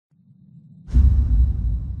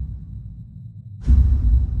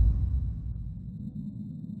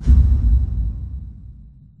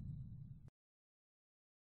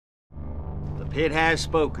pit has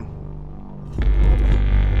spoken.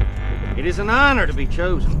 It is an honor to be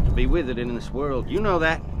chosen to be with it in this world. You know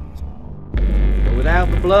that. But without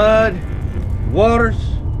the blood, waters,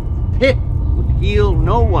 pit would heal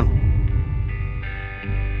no one.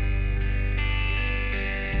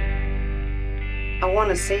 I want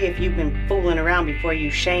to see if you've been fooling around before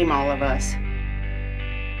you shame all of us.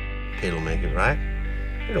 Pit'll make it right.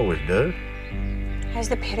 It always does. Has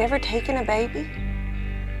the pit ever taken a baby?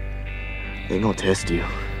 They ain't gonna test you.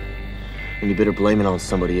 And you better blame it on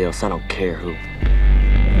somebody else. I don't care who.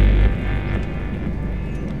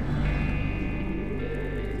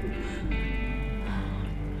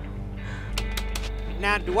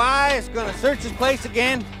 Now, Dwyer is gonna search his place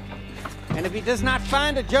again. And if he does not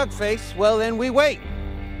find a Jug Face, well, then we wait.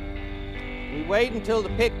 We wait until the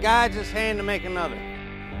pit guides his hand to make another.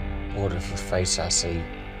 What if the face I see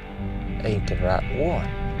ain't the right one?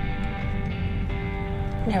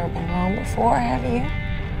 Never been wrong before, have you?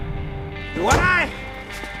 Dwyer!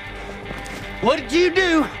 What did you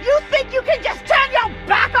do? You think you can just turn your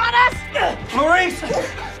back on us? Maurice!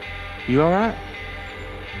 You all right?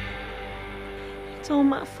 It's all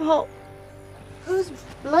my fault. Whose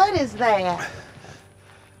blood is that?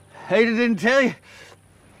 Ada didn't tell you.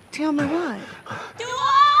 Tell me what?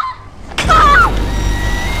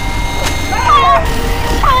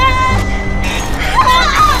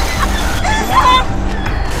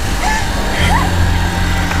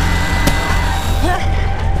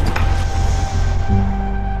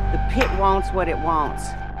 The pit wants what it wants.